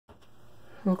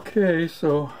Okay,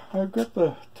 so I've got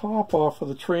the top off of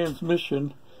the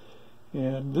transmission,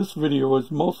 and this video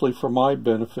is mostly for my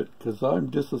benefit because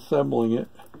I'm disassembling it,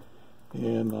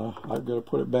 and I've got to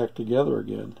put it back together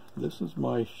again. This is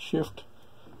my shift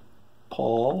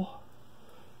pawl,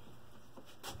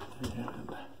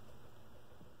 and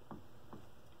I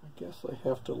guess I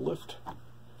have to lift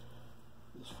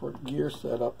this front gear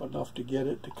set up enough to get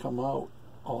it to come out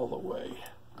all the way.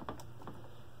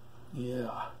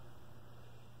 Yeah.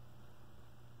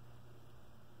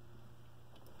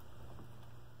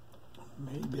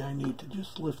 Maybe I need to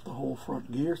just lift the whole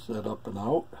front gear set up and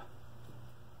out,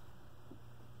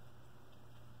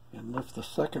 and lift the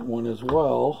second one as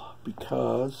well,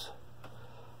 because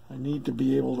I need to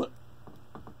be able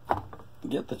to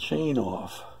get the chain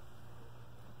off.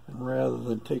 And rather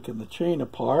than taking the chain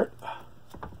apart,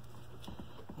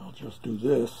 I'll just do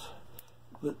this.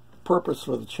 The purpose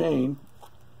for the chain,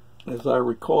 as I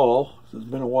recall, it's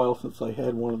been a while since I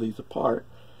had one of these apart,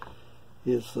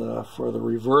 is for the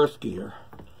reverse gear.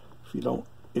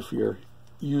 If you're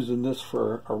using this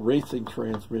for a racing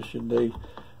transmission, they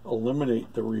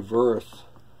eliminate the reverse.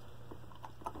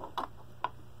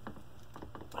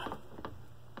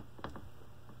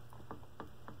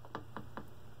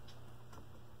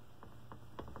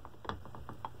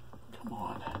 Come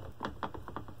on.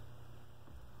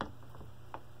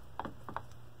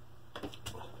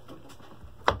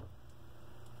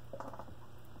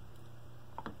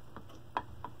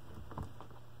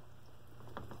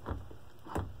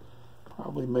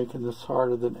 Probably making this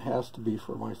harder than it has to be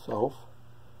for myself.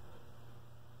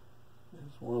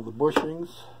 There's one of the bushings.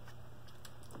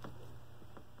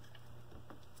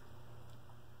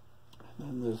 And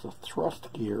then there's a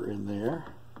thrust gear in there.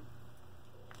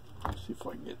 Let's see if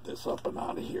I can get this up and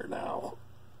out of here now.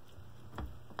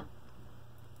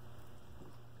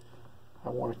 I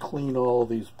want to clean all of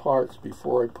these parts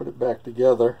before I put it back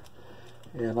together,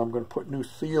 and I'm going to put new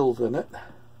seals in it.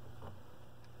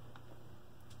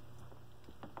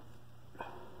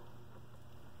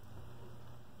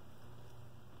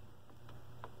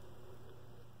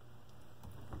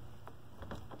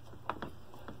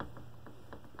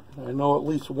 I know at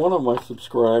least one of my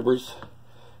subscribers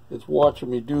is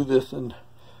watching me do this and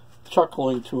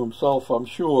chuckling to himself, I'm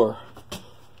sure.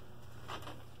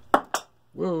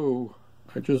 Whoa,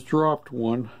 I just dropped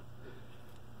one.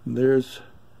 And there's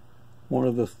one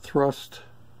of the thrust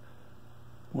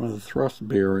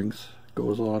bearings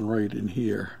goes on right in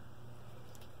here.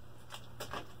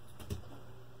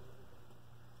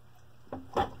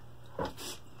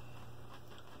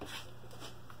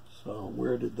 So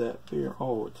where did that bear?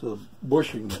 Oh, it's a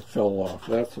bushing that fell off.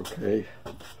 That's okay.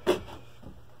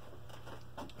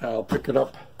 I'll pick it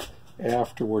up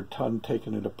after we're done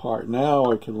taking it apart.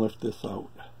 Now I can lift this out.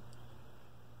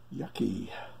 Yucky.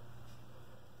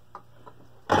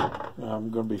 I'm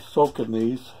going to be soaking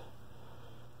these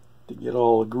to get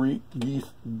all the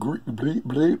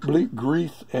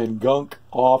grease and gunk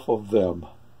off of them.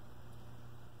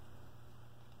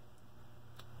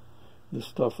 This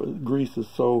stuff, grease is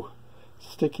so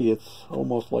sticky, it's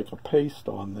almost like a paste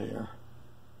on there.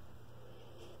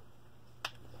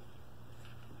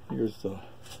 Here's the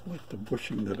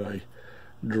bushing that I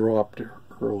dropped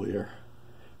earlier,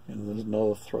 and there's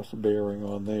another thrust bearing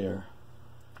on there.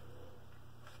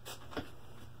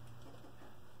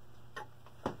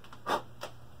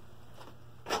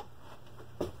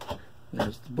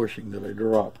 There's the bushing that I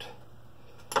dropped.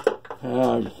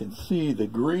 Now you can see the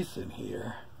grease in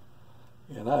here.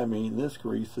 And I mean, this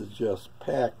grease is just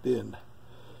packed in.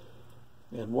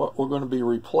 And what we're going to be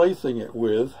replacing it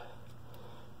with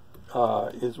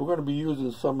is we're going to be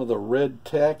using some of the red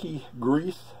tacky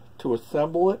grease to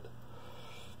assemble it.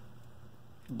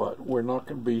 But we're not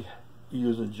going to be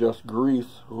using just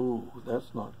grease. Ooh,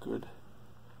 that's not good.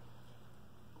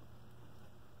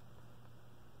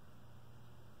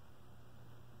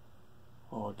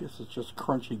 Oh, I guess it's just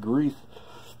crunchy grease.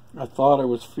 I thought I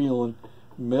was feeling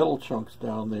metal chunks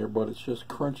down there, but it's just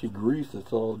crunchy grease.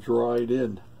 It's all dried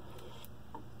in.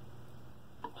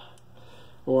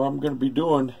 What I'm going to be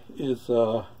doing is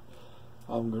I'm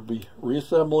going to be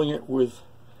reassembling it with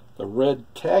the red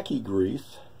tacky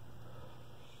grease,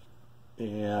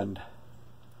 and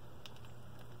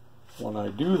when I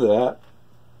do that,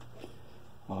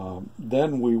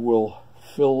 then we will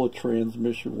fill the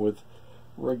transmission with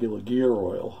regular gear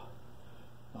oil.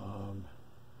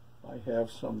 I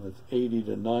have some that's 80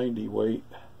 to 90 weight,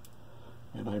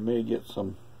 and I may get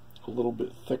some a little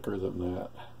bit thicker than that.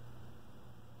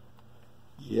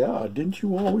 Yeah, didn't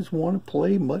you always want to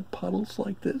play mud puddles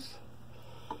like this?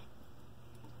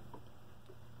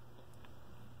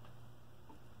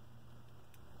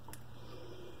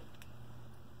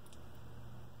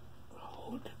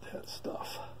 that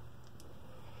stuff.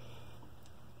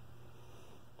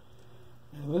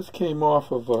 And this came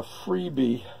off of a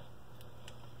freebie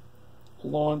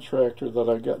lawn tractor that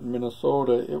I got in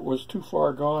Minnesota. It was too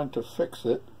far gone to fix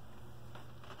it,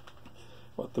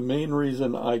 but the main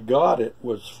reason I got it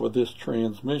was for this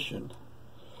transmission.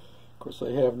 Of course,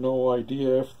 I have no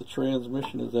idea if the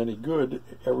transmission is any good.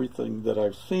 Everything that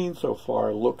I've seen so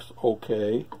far looks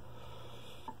okay.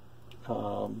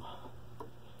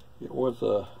 It was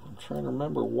a, I'm trying to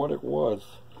remember what it was.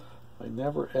 I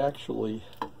never actually,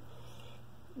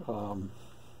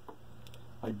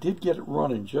 I did get it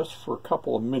running just for a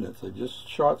couple of minutes. I just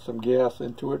shot some gas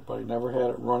into it, but I never had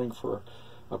it running for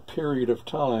a period of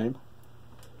time.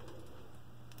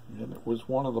 And it was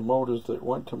one of the motors that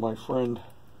went to my friend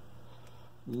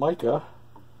Micah,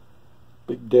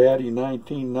 Big Daddy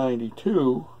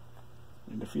 1992.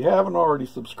 And if you haven't already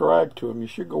subscribed to him, you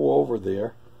should go over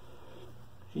there.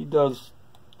 He does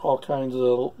all kinds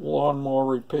of lawnmower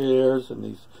repairs, and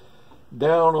he's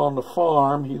down on the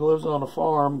farm. He lives on a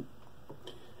farm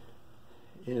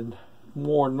in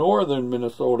more northern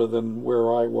Minnesota than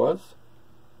where I was.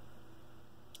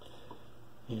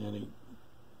 And he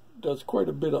does quite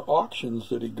a bit of auctions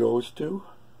that he goes to.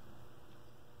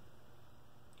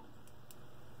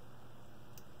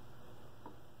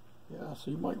 Yeah,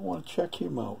 so you might want to check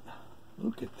him out.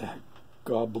 Look at that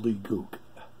gobbledygook.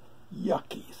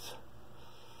 Yuckies.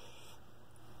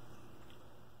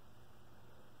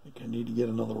 I think I need to get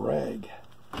another rag.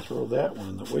 Throw that one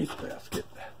in the wastebasket.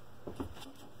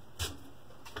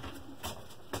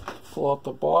 Pull out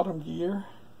the bottom gear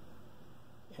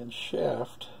and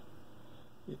shaft.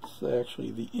 It's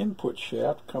actually the input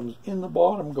shaft, comes in the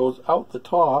bottom, goes out the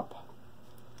top.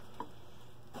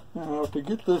 Now to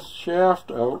get this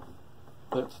shaft out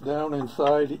that's down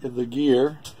inside of the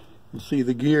gear, you see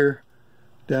the gear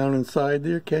down inside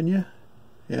there, can you?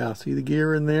 Yeah, see the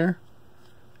gear in there?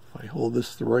 If I hold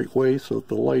this the right way so that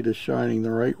the light is shining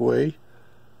the right way, you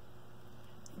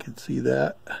can see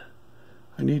that.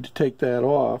 I need to take that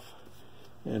off,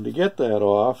 and to get that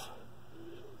off,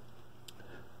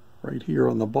 right here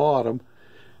on the bottom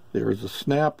there is a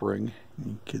snap ring.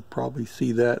 You could probably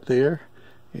see that there,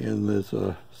 and there's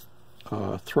a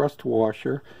thrust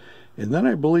washer, and then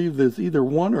I believe there's either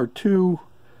one or two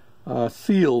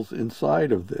seals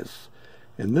inside of this,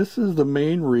 and this is the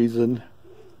main reason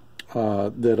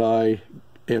that I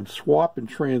am swapping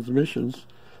transmissions.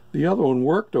 The other one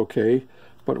worked okay,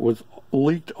 but it was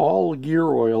leaked all the gear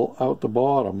oil out the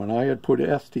bottom, and I had put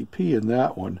STP in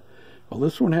that one. Well,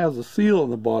 this one has a seal in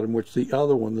the bottom, which the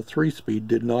other one, the 3-speed,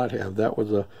 did not have. That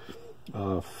was a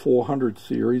 400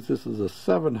 series. This is a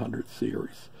 700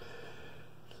 series.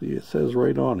 See, it says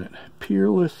right on it,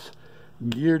 Peerless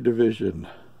Gear Division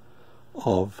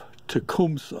of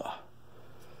Tecumseh.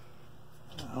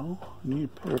 Now, I need a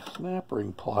pair of snap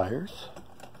ring pliers.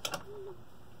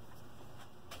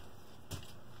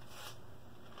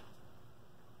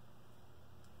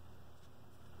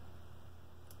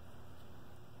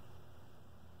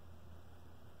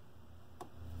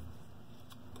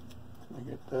 I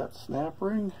get that snap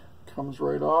ring, comes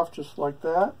right off just like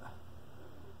that,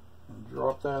 and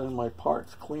drop that in my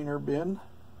parts cleaner bin.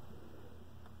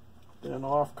 Then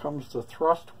off comes the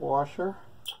thrust washer,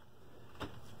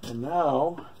 and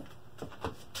now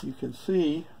you can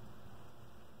see,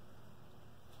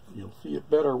 you'll see it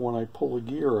better when I pull the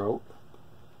gear out,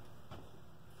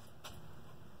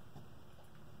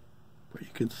 but you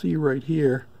can see right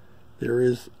here there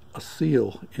is a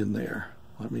seal in there.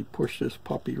 Let me push this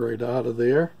puppy right out of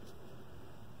there,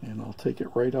 and I'll take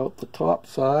it right out the top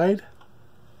side.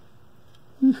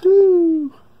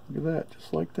 Woohoo! Look at that,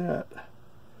 just like that.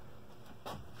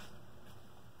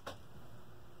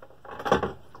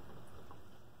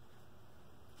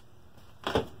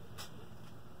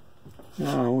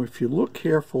 Now, if you look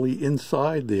carefully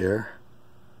inside there,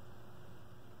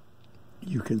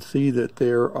 you can see that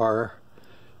there are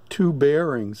two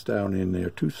bearings down in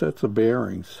there, two sets of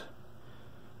bearings.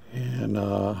 And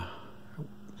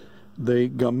they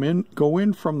go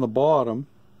in from the bottom,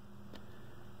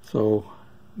 so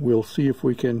we'll see if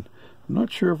we can. I'm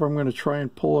not sure if I'm going to try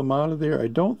and pull them out of there. I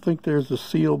don't think there's a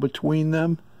seal between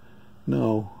them.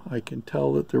 No, I can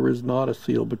tell that there is not a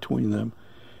seal between them,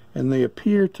 and they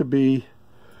appear to be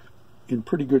in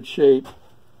pretty good shape.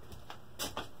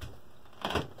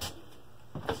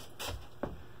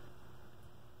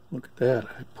 Look at that,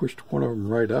 I pushed one of them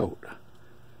right out.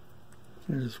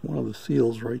 There's one of the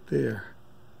seals right there.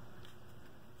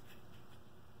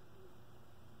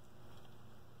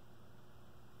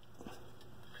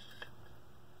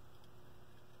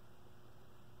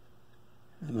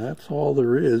 And that's all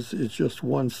there is. It's just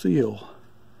one seal.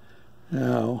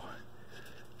 Now,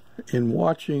 in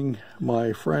watching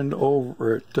my friend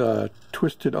over at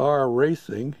Twisted R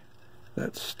Racing,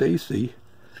 that's Stacy,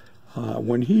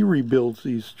 when he rebuilds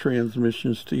these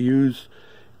transmissions to use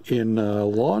in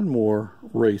lawnmower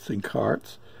racing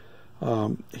carts,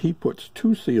 he puts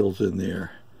 2 seals in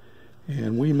there,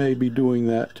 and we may be doing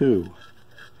that too.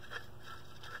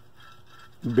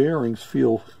 Bearings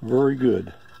feel very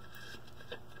good.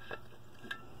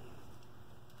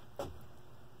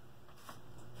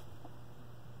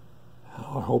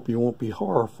 I hope you won't be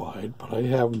horrified, but I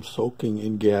have them soaking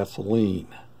in gasoline.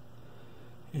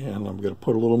 And I'm going to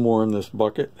put a little more in this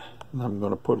bucket, and I'm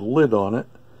going to put a lid on it,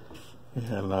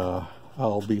 and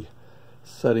I'll be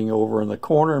setting over in the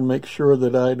corner and make sure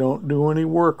that I don't do any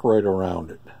work right around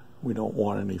it. We don't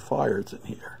want any fires in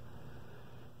here.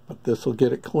 But this will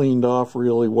get it cleaned off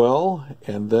really well,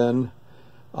 and then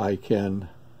I can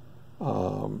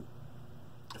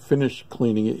finish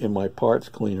cleaning it in my parts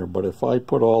cleaner. But if I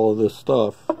put all of this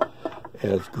stuff,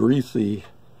 as greasy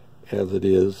as it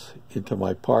is, into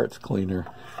my parts cleaner,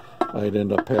 I'd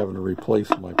end up having to replace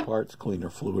my parts cleaner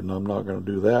fluid, and I'm not going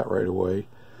to do that right away.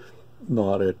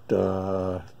 Not at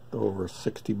over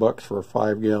 60 bucks for a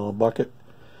 5-gallon bucket.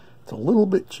 It's a little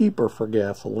bit cheaper for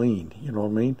gasoline, you know what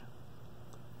I mean?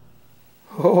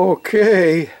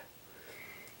 Okay,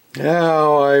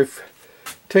 now I've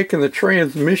taken the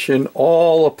transmission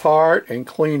all apart and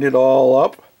cleaned it all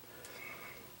up,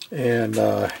 and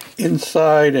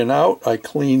inside and out I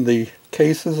cleaned the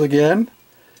cases again.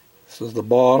 This is the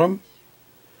bottom,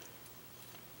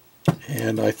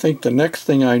 and I think the next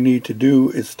thing I need to do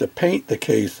is to paint the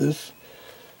cases,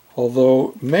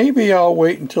 although maybe I'll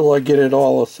wait until I get it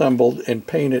all assembled and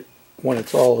paint it when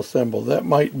it's all assembled. That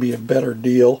might be a better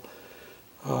deal.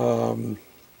 I'll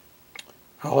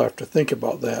have to think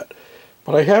about that.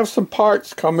 But I have some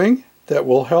parts coming that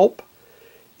will help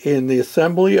in the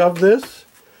assembly of this,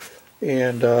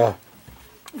 and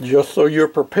just so you're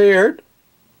prepared,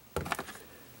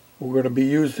 we're going to be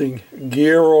using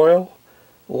gear oil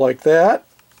like that.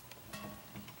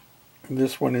 And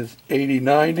this one is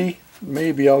 80-90.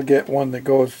 Maybe I'll get one that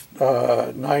goes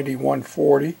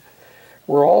 90-140.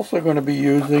 We're also going to be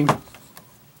using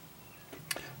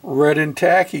red and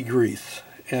tacky grease,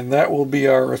 and that will be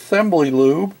our assembly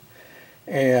lube,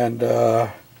 and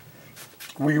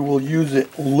we will use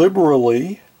it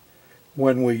liberally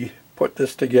when we put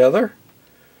this together.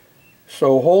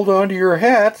 So hold on to your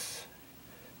hats,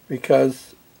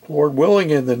 because Lord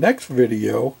willing, in the next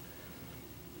video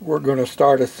we're going to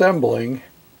start assembling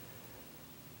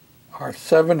our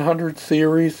 700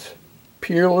 series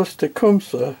Peerless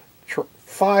Tecumseh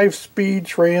 5-speed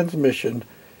transmission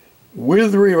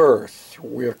with reverse.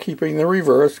 We're keeping the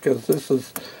reverse because this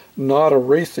is not a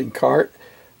racing cart.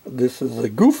 This is a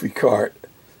goofy cart,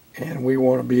 and we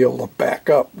want to be able to back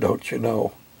up, don't you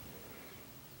know?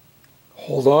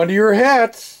 Hold on to your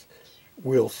hats.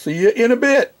 We'll see you in a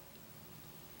bit.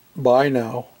 Bye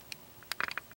now.